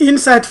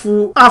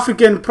insightful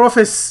African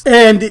prophecy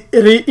and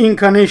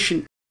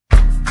reincarnation.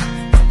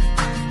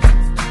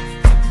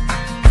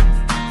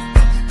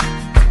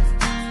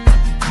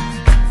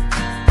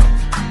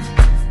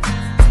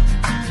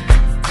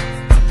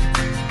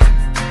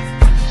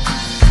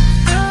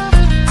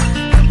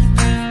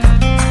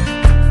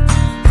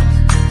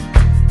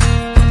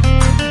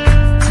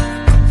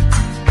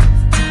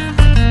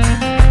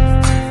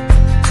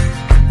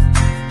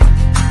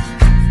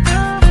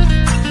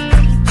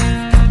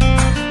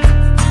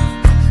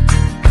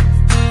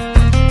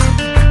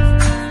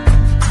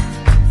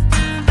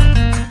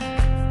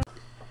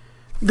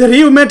 The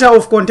real matter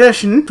of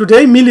contention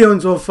today,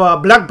 millions of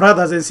black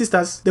brothers and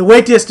sisters, the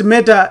weightiest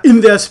matter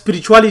in their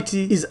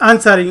spirituality is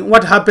answering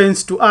what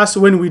happens to us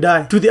when we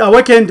die. To the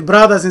awakened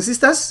brothers and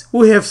sisters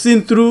who have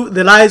seen through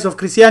the lies of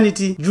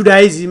Christianity,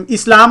 Judaism,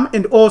 Islam,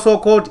 and all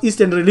so-called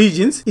Eastern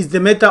religions, is the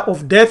matter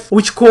of death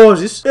which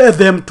causes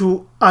them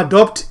to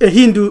adopt a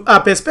Hindu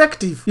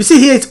perspective. You see,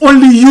 here it's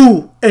only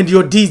you and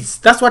your deeds.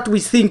 That's what we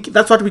think,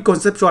 that's what we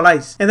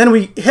conceptualize. And then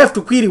we have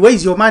to query, where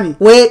is your money?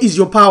 Where is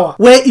your power?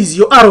 Where is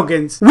your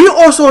arrogance? We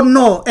also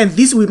know, and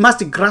this we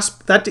must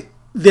grasp, that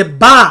the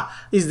bar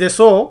is the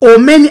soul, or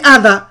many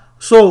other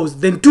souls,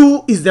 then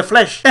two is the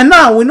flesh. And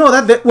now we know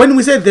that when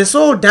we say the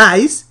soul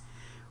dies,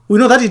 we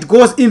know that it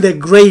goes in the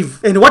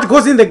grave. And what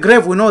goes in the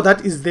grave, we know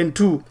that is then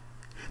two.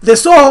 The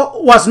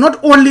soul was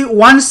not only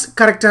one's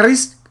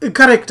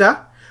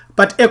character,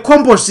 but a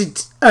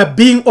composite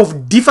being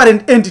of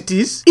different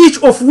entities,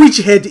 each of which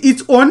had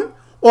its own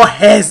or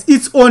has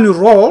its own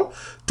role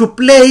to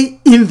play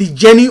in the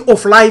journey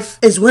of life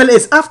as well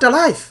as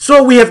afterlife.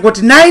 So we have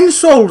got 9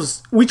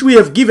 souls which we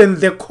have given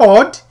the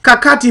code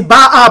Kakati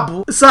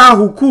Ba'abu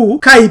Sahuku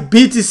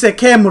Kaibiti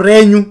Sekem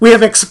Renyu. We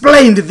have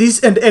explained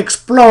this and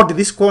explored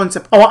this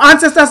concept. Our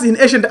ancestors in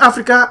ancient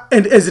Africa,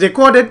 and as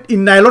recorded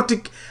in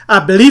Nilotic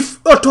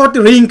belief, taught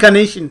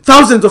reincarnation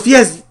thousands of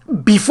years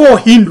before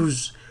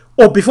Hindus,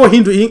 or before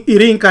Hindu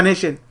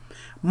reincarnation.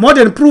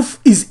 Modern proof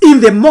is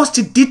in the most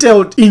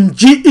detailed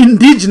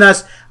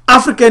indigenous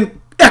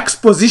African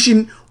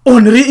exposition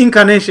on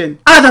reincarnation,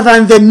 other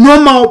than the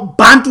normal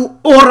Bantu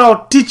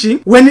oral teaching,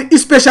 when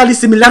especially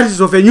similarities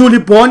of a newly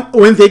born,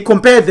 when they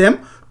compare them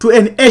to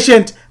an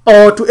ancient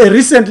or to a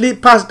recently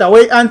passed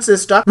away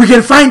ancestor. We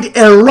can find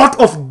a lot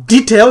of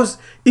details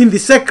in the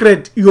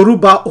sacred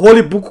Yoruba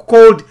holy book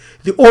called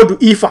the Odu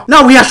Ifa.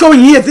 Now we are showing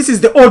here, this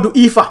is the Odu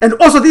Ifa, and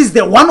also this is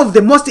the one of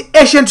the most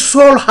ancient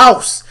soul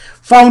house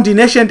found in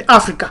ancient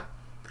Africa.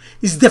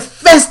 It's the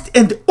first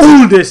and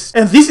oldest,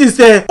 and this is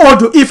the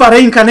Odu Ifa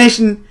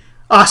reincarnation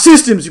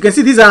systems. You can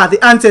see these are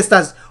the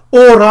ancestors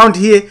all around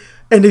here,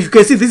 and you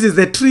can see this is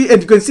the tree,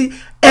 and you can see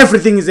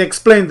everything is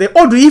explained. The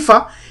Odu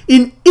Ifa,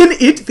 in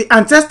it, the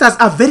ancestors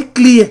are very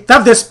clear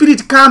that the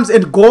spirit comes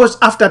and goes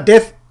after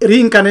death,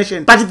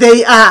 reincarnation, but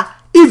they are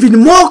even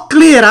more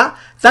clearer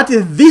that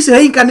this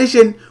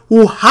reincarnation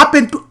will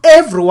happen to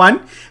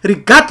everyone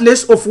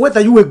regardless of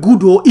whether you were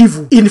good or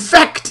evil. In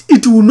fact,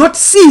 it will not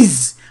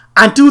cease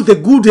until the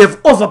good have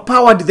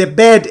overpowered the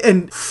bad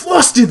and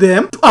forced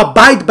them to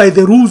abide by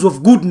the rules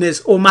of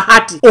goodness, or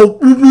Mahati, or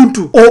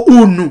Ubuntu, or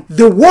Unu.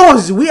 The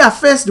wars we are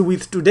faced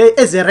with today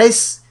as a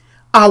race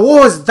are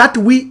wars that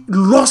we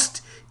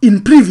lost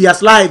in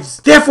previous lives.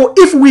 Therefore,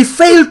 if we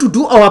fail to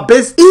do our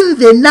best in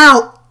the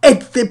now,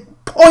 at the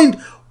point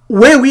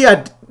where we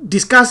are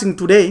discussing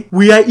today,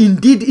 we are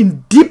indeed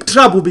in deep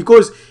trouble,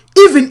 because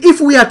even if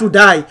we are to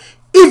die,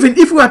 even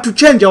if we are to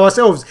change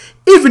ourselves,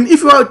 even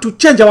if we are to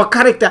change our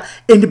character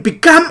and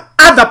become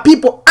other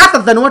people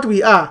other than what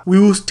we are, we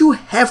will still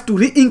have to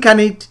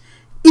reincarnate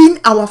in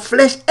our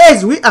flesh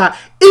as we are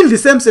in the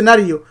same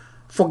scenario.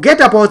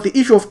 Forget about the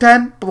issue of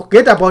time,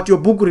 forget about your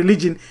book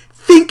religion.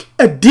 Think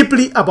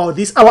deeply about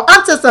this. Our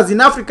ancestors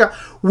in Africa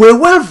were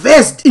well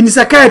versed in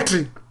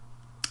psychiatry,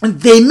 and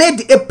they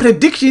made a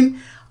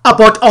prediction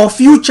about our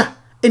future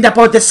and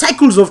about the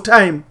cycles of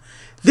time.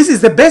 This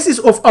is the basis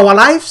of our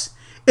lives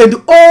and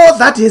all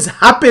that has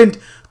happened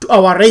to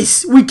our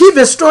race. We give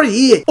a story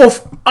here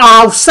of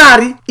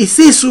Osiris,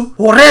 Isisu,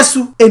 Horus,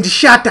 and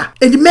Shata,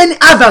 and many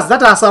others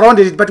that are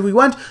surrounded it, but we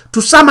want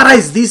to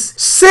summarize this.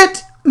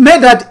 Set,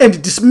 murdered,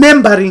 and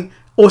dismembering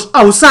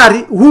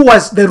Osiris, who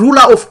was the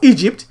ruler of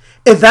Egypt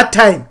at that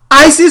time.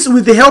 Isis,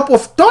 with the help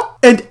of Thoth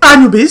and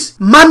Anubis,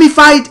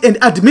 mummified and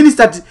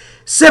administered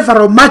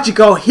several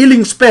magical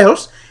healing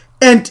spells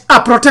and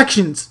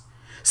protections.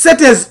 Set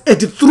has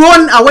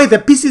thrown away the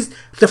pieces,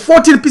 the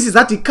 14 pieces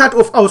that he cut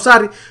off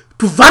Osiris,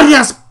 to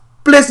various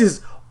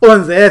places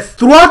on the earth.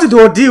 Throughout the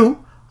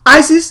ordeal,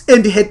 Isis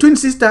and her twin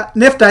sister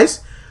Nephthys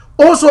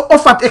also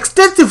offered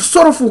extensive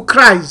sorrowful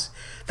cries.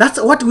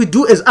 That's what we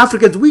do as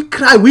Africans. We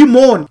cry, we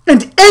mourn,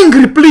 and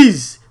angry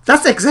pleas.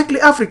 That's exactly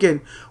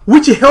African,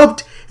 which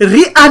helped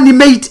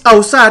reanimate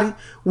Osiris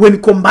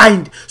when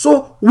combined.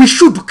 So we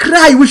should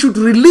cry, we should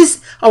release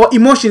our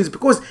emotions,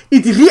 because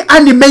it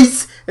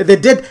reanimates the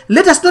dead.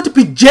 Let us not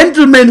be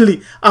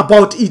gentlemanly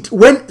about it.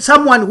 When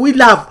someone we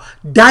love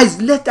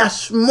dies, let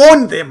us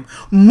mourn them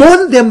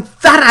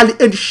thoroughly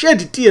and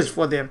shed tears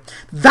for them.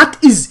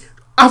 That is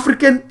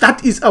African,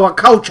 that is our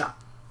culture.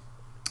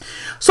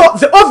 So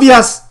the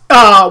obvious,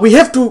 we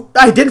have to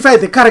identify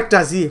the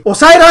characters here.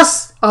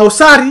 Osiris,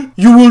 Ausari,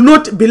 you will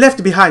not be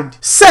left behind.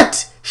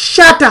 Set,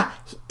 shatter,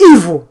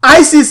 evil.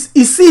 Isis,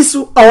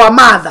 Isisu, our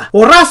mother.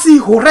 Horasi,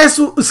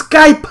 Horesu,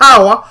 sky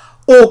power,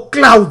 or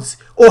clouds,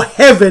 or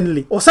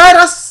heavenly.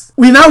 Osiris,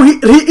 we now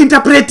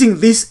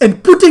reinterpreting this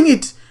and putting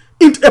it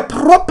into a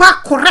proper,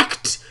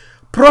 correct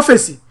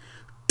prophecy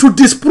to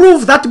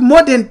disprove that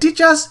modern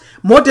teachers,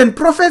 modern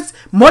prophets,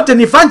 modern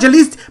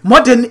evangelists,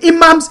 modern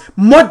imams,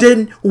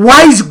 modern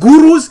wise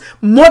gurus,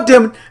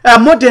 modern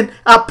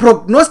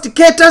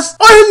prognosticators,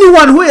 or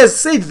anyone who has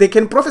said they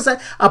can prophesy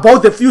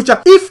about the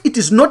future, if it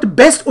is not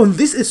based on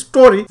this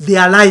story, they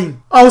are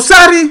lying.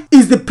 Ausari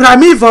is the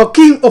primeval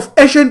king of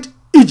ancient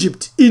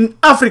Egypt in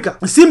Africa,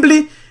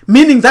 simply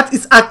meaning that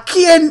it's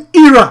Archean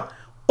era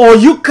or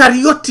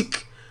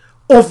eukaryotic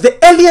of the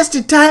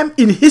earliest time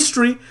in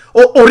history,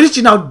 or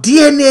original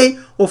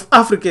DNA of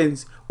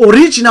Africans,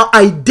 original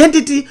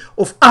identity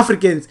of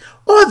Africans.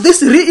 All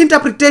this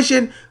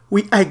reinterpretation,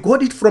 I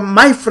got it from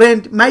my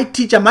friend, my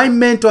teacher, my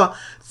mentor,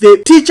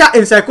 the teacher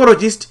and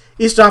psychologist,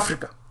 East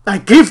Africa. I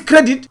give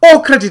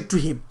all credit to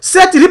him.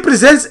 Set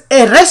represents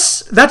a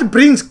race that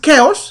brings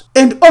chaos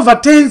and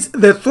overturns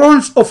the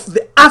thrones of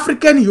the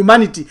African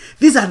humanity.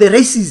 These are the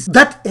races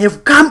that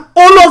have come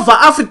all over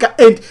Africa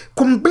and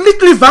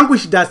completely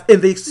vanquished us,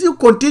 and they still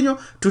continue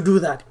to do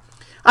that.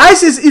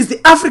 Isis is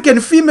the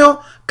African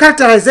female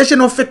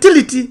characterization of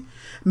fertility,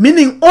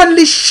 meaning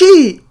only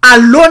she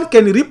alone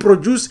can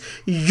reproduce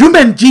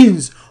human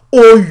genes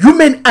or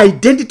human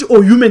identity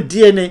or human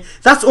DNA.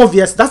 That's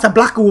obvious. That's a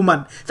black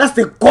woman. That's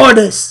the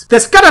goddess. The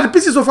scattered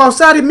pieces of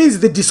Ausari means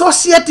the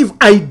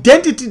dissociative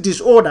identity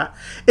disorder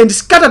and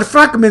scattered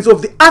fragments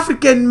of the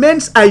African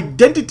man's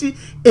identity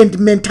and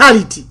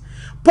mentality.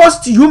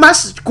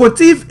 Posthumous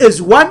conceive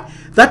as one.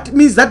 That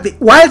means that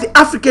while the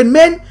African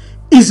man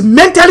is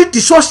mentally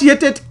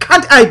dissociated,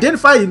 can't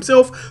identify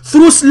himself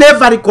through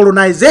slavery,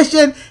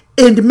 colonization,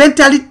 and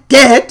mentally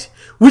dead,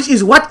 which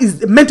is what is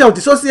the mental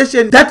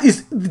dissociation, that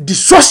is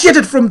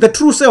dissociated from the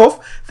true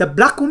self, the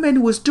black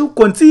woman will still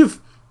conceive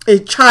a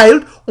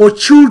child or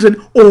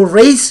children or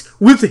race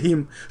with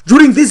him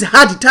during these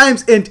hard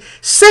times. And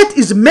Set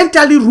is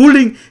mentally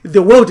ruling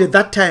the world at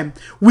that time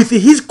with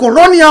his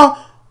colonial,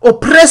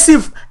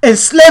 oppressive,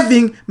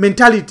 enslaving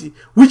mentality,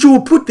 which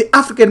will put the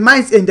African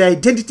minds and their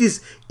identities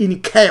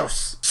in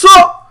chaos. So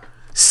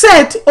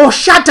Set or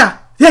Shatter,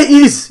 there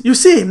he is. You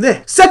see him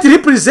there. Set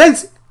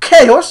represents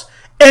chaos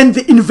and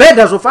the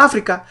invaders of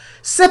Africa.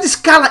 Set's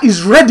color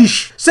is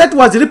reddish. Set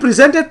was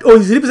represented or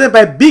is represented by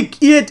a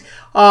big-eared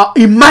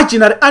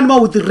imaginary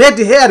animal with red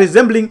hair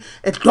resembling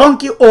a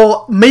donkey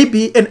or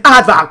maybe an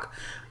aardvark.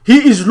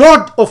 He is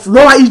Lord of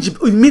Lower Egypt.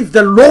 It means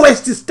the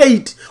lowest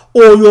state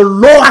or your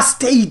lower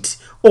state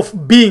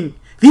of being.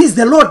 He is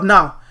the Lord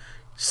now.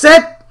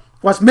 Set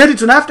was married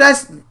to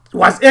Nephthys,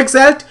 was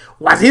exiled,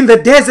 was in the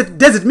desert.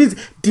 Desert means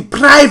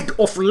deprived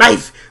of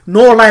life,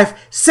 no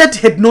life. Set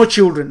had no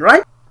children,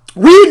 right?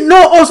 We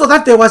know also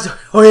that there was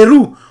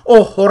Heru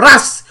or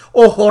Horus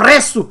or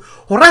Horesu.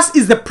 Horus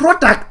is the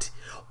product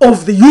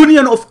of the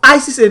union of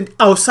Isis and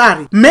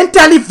Ausari.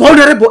 Mentally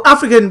vulnerable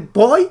African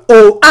boy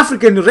or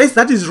African race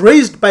that is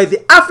raised by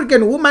the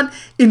African woman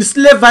in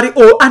slavery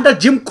or under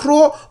Jim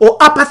Crow or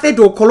apartheid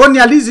or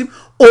colonialism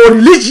or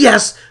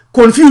religious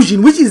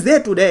confusion, which is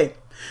there today.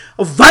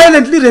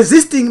 Violently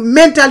resisting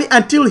mentally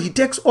until he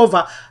takes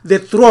over the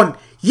throne.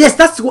 Yes,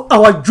 that's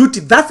our duty.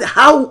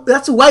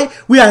 That's why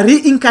we are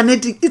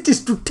reincarnating. It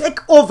is to take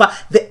over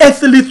the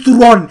earthly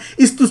throne.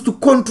 It's to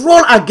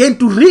control again,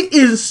 to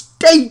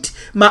reinstate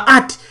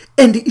Ma'at.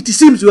 And it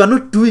seems we are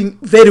not doing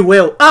very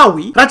well, are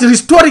we? But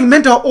restoring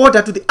mental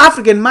order to the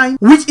African mind,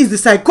 which is the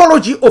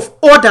psychology of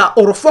order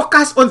or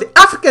focus on the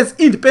African's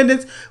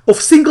independence of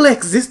single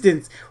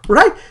existence,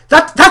 right?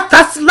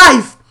 That's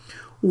life.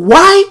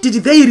 Why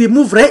did they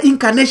remove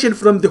reincarnation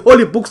from the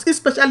holy books,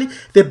 especially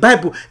the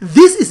Bible?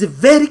 This is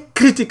very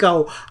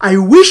critical. I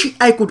wish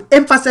I could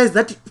emphasize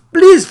that.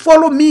 Please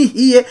follow me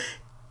here.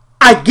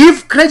 I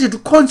give credit to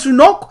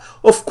Konsunok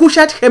of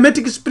Kushat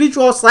Hermetic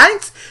Spiritual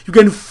Science. You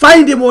can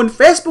find him on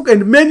Facebook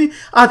and many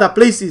other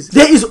places.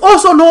 There is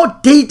also no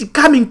deity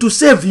coming to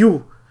save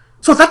you.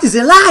 So that is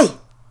a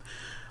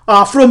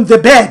lie from the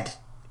bed.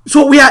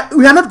 So we are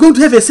not going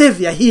to have a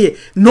savior here.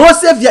 No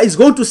savior is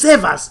going to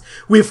save us.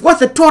 We've got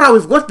the Torah,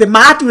 we've got the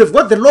Ma'at, we've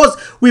got the laws,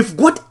 we've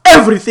got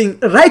everything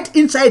right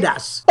inside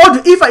us. All the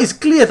Ifa is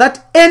clear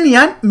that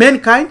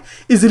mankind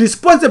is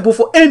responsible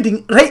for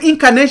ending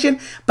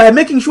reincarnation by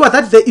making sure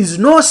that there is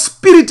no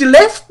spirit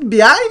left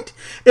behind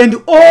and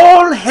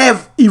all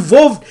have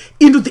evolved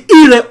into the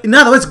era, in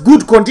other words,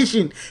 good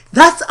condition.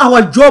 That's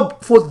our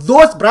job for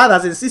those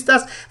brothers and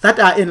sisters that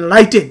are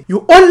enlightened.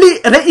 You only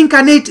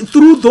reincarnate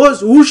through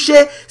those who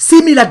share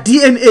similar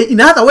DNA.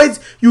 In other words,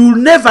 you will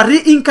never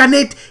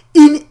reincarnate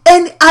in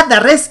any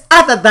other race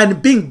other than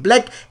being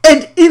black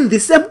and in the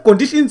same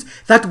conditions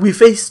that we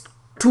face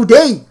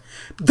today.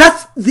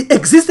 That's the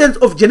existence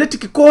of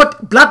genetic code,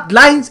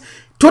 bloodlines,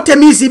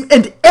 totemism,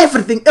 and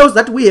everything else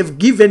that we have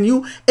given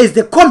you as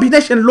the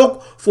combination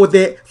lock for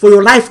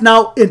your life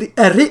now, and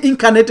a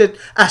reincarnated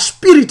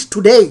spirit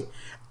today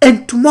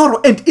and tomorrow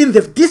and in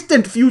the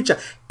distant future,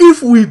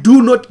 if we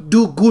do not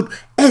do good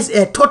as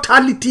a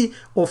totality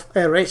of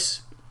a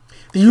race.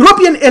 The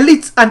European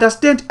elites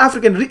understand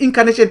African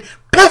reincarnation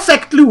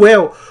perfectly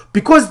well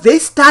because they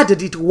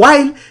studied it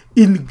while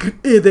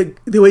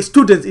they were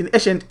students in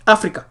ancient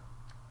Africa,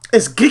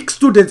 as Greek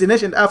students in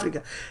ancient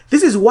Africa.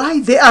 This is why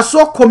they are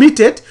so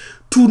committed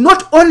to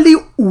not only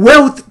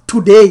wealth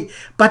today,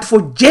 but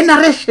for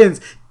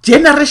generations,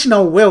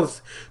 generational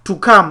wealth to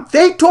come.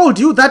 They told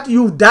you that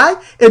you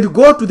die and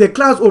go to the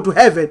clouds or to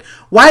heaven,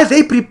 while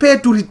they prepare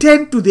to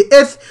return to the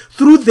earth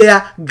through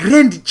their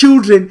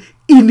grandchildren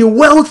in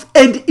wealth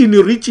and in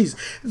riches.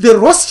 The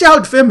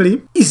Rothschild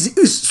family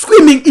is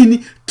swimming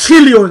in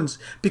trillions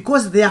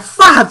because their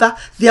father,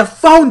 their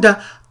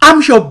founder,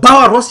 Amschel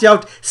Bauer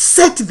Rothschild,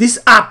 set this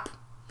up.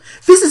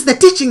 This is the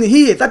teaching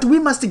here that we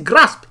must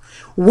grasp.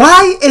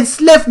 Why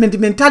enslavement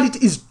mentality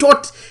is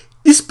taught,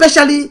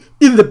 especially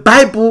in the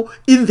Bible,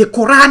 in the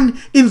Quran,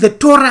 in the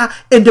Torah,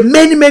 and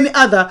many, many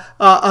other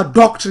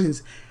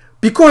doctrines.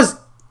 Because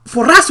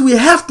for us, we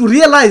have to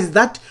realize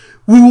that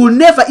we will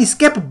never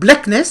escape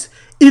blackness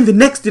in the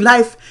next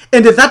life,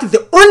 and that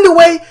the only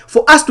way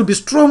for us to be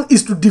strong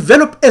is to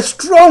develop a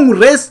strong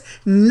race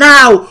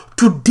now,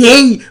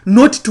 today,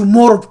 not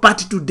tomorrow, but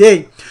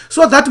today,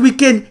 so that we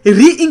can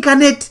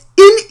reincarnate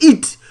in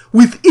it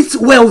with its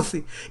wealth.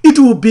 It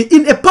will be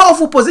in a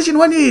powerful position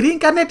when we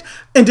reincarnate,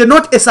 and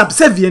not a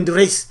subservient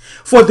race.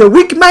 For the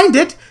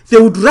weak-minded,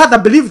 they would rather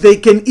believe they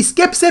can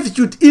escape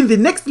servitude in the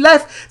next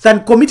life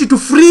than commit to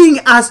freeing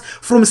us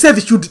from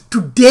servitude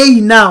today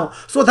now,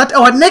 so that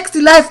our next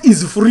life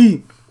is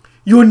free.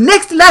 Your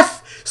next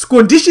life's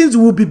conditions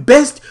will be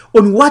based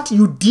on what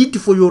you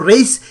did for your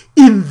race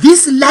in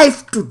this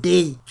life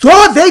today.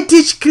 So they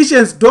teach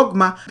Christians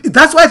dogma.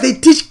 That's why they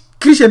teach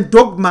Christian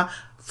dogma,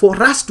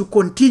 for us to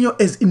continue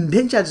as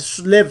indentured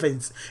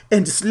servants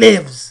and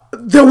slaves.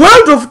 The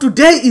world of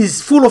today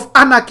is full of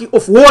anarchy,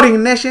 of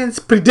warring nations,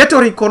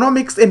 predatory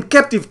economics, and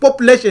captive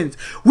populations,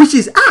 which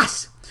is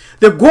us.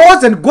 The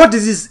gods and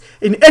goddesses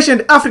in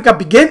ancient Africa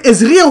began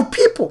as real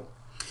people.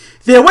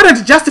 They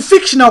weren't just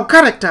fictional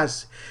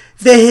characters.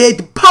 They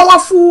had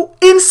powerful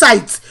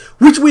insights,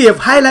 which we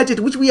have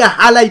highlighted, which we are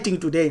highlighting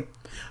today.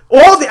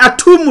 All the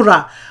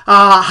Atumra,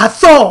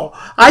 Hathor,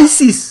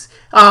 Isis,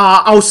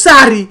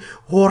 Osiris,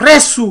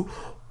 Horus,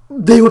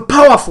 they were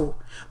powerful.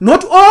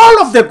 Not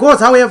all of the gods,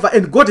 however,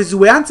 and goddesses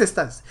were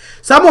ancestors.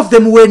 Some of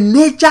them were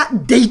nature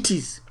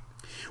deities.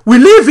 We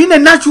live in a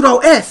natural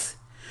earth.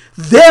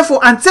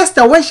 Therefore,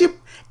 ancestor worship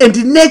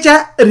and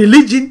nature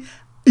religion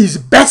is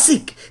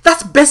basic.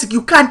 That's basic.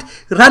 You can't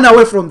run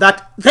away from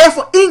that.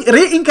 Therefore,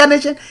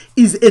 reincarnation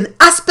is an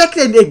aspect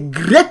and a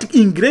great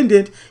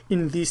ingredient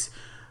in this.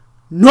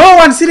 No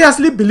one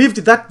seriously believed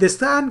that the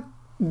sun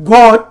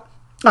god,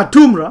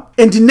 Atumra,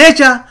 and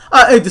nature,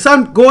 the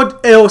sun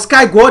god or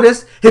sky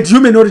goddess had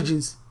human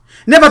origins.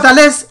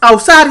 Nevertheless,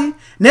 Osiris,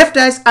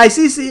 Nephthys,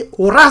 Isis,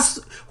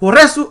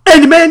 Horus,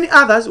 and many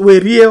others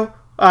were real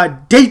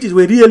deities,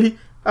 were really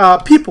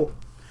people.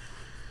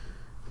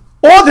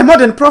 All the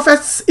modern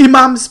prophets,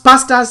 imams,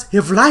 pastors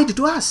have lied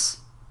to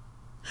us.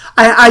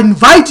 I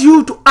invite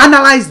you to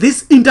analyze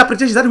this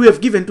interpretation that we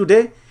have given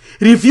today.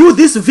 Review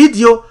this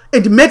video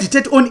and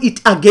meditate on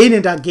it again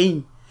and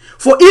again.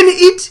 For in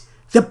it,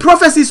 the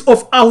prophecies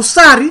of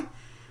Osiris,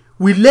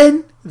 we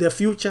learn the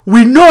future.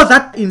 We know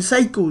that in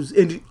cycles,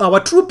 and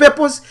our true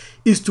purpose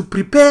is to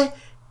prepare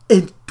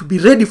and to be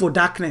ready for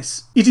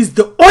darkness. It is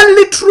the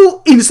only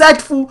true,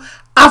 insightful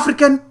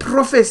African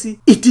prophecy.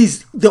 It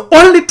is the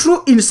only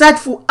true,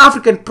 insightful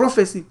African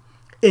prophecy,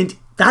 and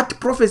that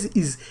prophecy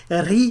is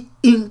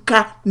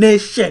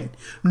reincarnation.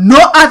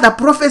 No other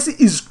prophecy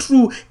is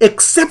true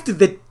except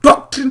the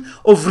doctrine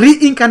of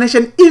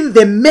reincarnation in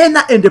the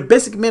manner and the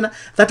basic manner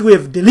that we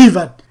have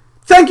delivered.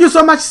 Thank you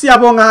so much,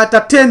 Siyabonga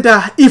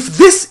Tatenda. If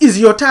this is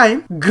your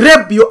time,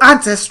 grab your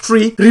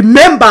ancestry,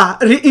 remember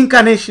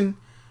reincarnation,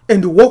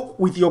 and walk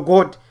with your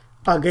God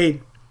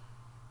again.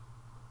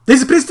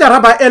 This is Priest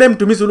Rabbi LM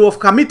Tumizulu of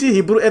Committee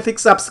Hebrew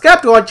Ethics.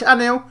 Subscribe to our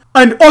channel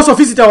and also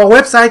visit our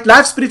website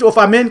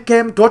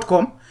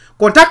lifespiritofamencam.com.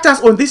 Contact us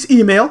on this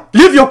email,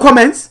 leave your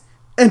comments,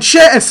 and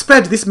share and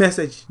spread this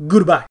message.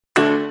 Goodbye.